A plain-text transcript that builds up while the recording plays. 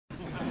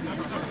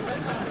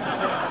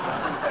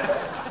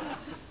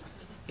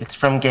It's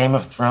from Game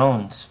of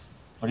Thrones.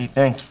 What do you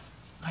think?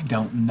 I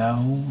don't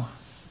know.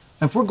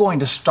 If we're going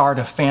to start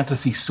a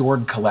fantasy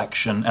sword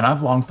collection, and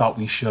I've long thought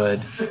we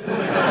should,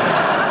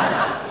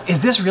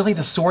 is this really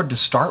the sword to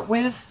start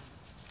with?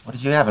 What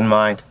did you have in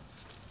mind?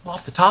 Well,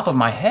 off the top of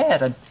my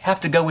head, I'd have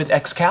to go with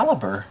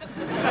Excalibur.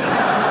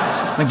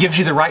 It gives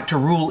you the right to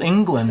rule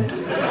England.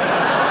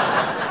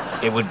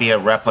 It would be a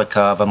replica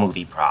of a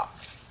movie prop.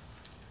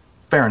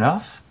 Fair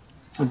enough.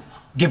 It would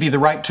give you the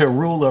right to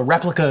rule a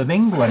replica of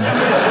England.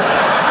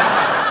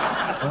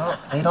 Well,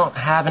 they don't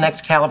have an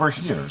Excalibur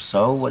here,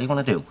 so what do you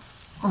want to do?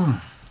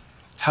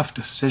 Tough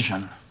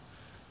decision.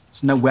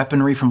 There's no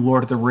weaponry from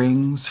Lord of the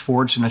Rings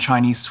forged in a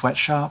Chinese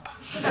sweatshop.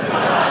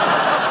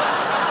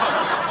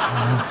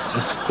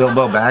 Just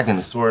Bilbo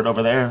Baggins' sword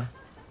over there.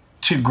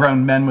 2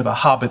 grown men with a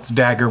hobbit's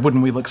dagger.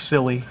 Wouldn't we look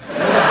silly?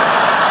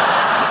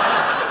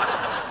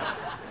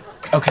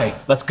 Okay,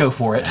 let's go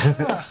for it.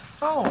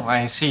 Oh,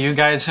 I see you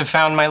guys have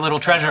found my little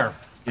treasure.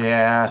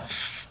 Yeah,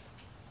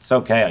 it's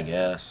okay, I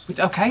guess. It's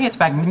okay, it's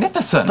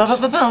magnificent.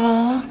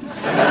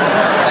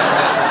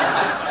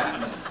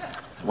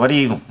 What do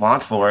you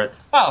want for it?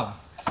 Well,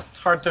 it's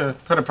hard to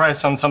put a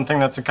price on something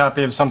that's a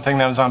copy of something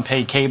that was on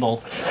pay cable.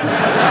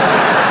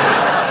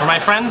 For my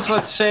friends,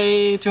 let's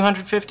say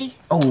 250.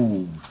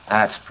 Oh,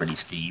 that's pretty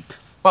steep.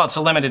 Well, it's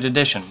a limited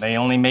edition. They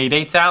only made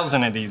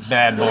 8,000 of these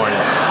bad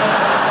boys.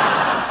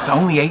 It's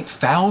only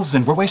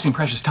 8,000. We're wasting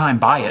precious time.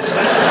 Buy it.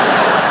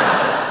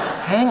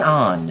 Hang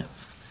on.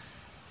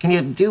 Can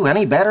you do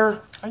any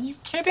better? Are you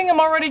kidding? I'm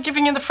already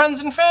giving you the friends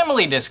and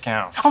family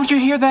discount. Oh, did you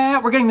hear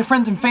that? We're getting the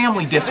friends and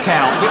family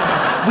discount.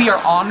 We are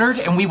honored,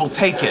 and we will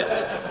take it.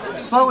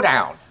 Slow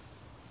down.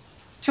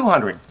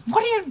 200.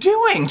 What are you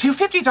doing?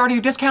 250's already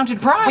the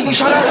discounted price. Will you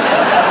shut up?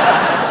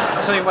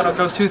 I'll tell you what, I'll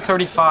go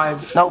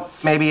 235. Nope,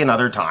 maybe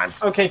another time.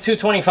 Okay,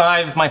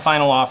 225, my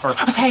final offer.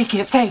 Oh, take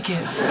it, take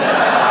it.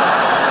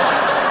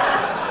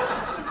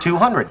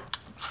 200.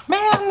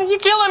 Man, you're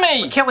killing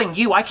me. Killing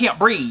you, I can't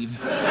breathe.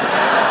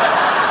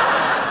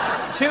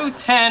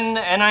 210,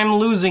 and I'm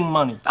losing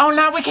money. Oh,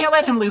 no, we can't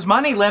let him lose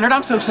money, Leonard.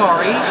 I'm so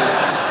sorry.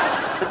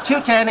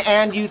 210,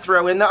 and you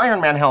throw in the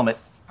Iron Man helmet.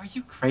 Are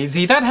you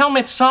crazy? That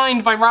helmet's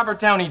signed by Robert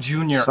Downey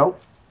Jr. So?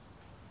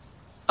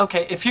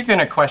 Okay, if you're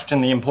gonna question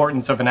the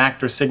importance of an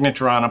actor's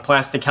signature on a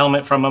plastic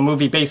helmet from a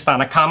movie based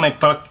on a comic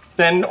book,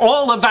 then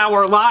all of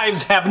our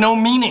lives have no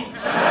meaning.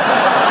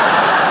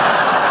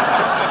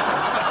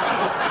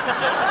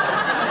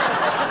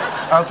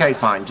 Okay,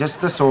 fine.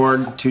 Just the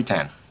sword,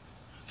 210.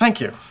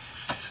 Thank you.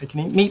 I can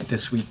eat meat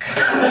this week. See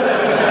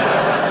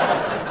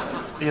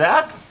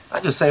that? I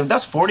just saved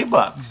us 40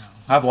 bucks.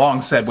 I've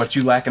long said what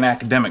you lack in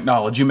academic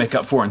knowledge, you make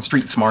up for in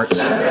street smarts.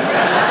 You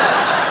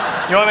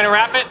want me to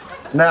wrap it?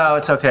 No,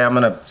 it's okay. I'm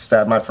gonna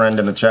stab my friend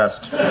in the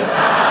chest.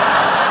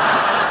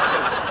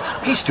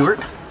 Hey, Stuart.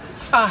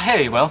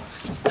 Hey, Will.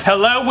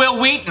 Hello, Wil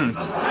Wheaton.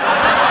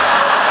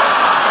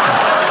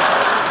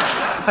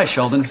 Hi,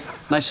 Sheldon.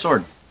 Nice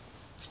sword.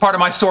 It's part of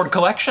my sword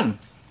collection.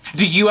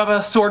 Do you have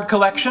a sword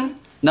collection?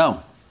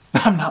 No.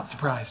 I'm not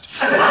surprised.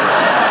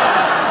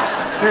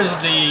 Here's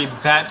the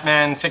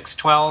Batman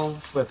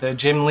 612 with a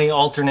Jim Lee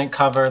alternate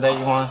cover that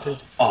you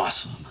wanted.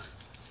 Awesome.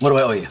 What do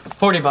I owe you?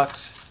 40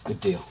 bucks. Good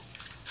deal.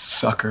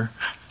 Sucker.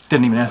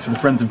 Didn't even ask for the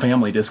friends and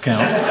family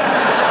discount.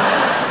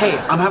 Hey,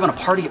 I'm having a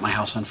party at my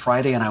house on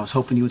Friday, and I was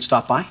hoping you would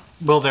stop by.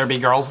 Will there be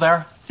girls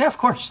there? Yeah, of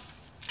course.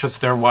 Because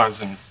there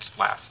wasn't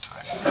last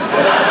time.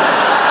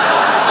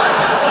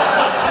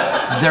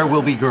 There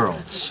will be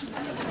girls.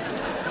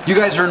 You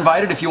guys are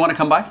invited if you want to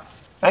come by.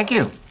 Thank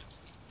you.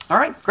 All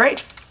right,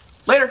 great.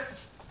 Later.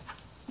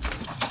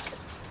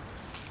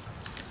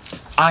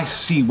 I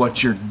see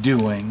what you're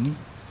doing.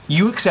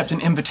 You accept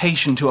an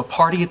invitation to a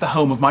party at the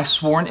home of my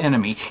sworn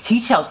enemy. He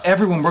tells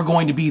everyone we're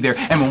going to be there,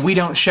 and when we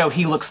don't show,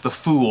 he looks the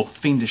fool.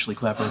 Fiendishly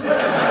clever.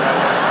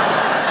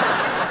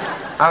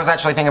 I was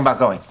actually thinking about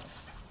going.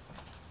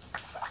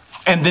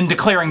 And then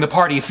declaring the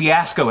party a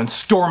fiasco and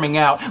storming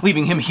out,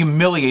 leaving him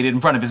humiliated in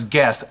front of his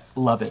guests.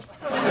 Love it.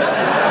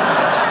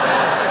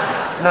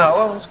 No,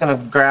 I was gonna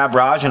grab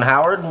Raj and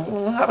Howard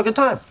and have a good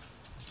time.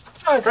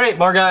 Oh, great,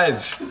 more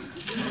guys.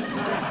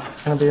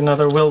 It's gonna be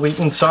another Wil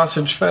Wheaton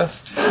sausage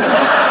fest.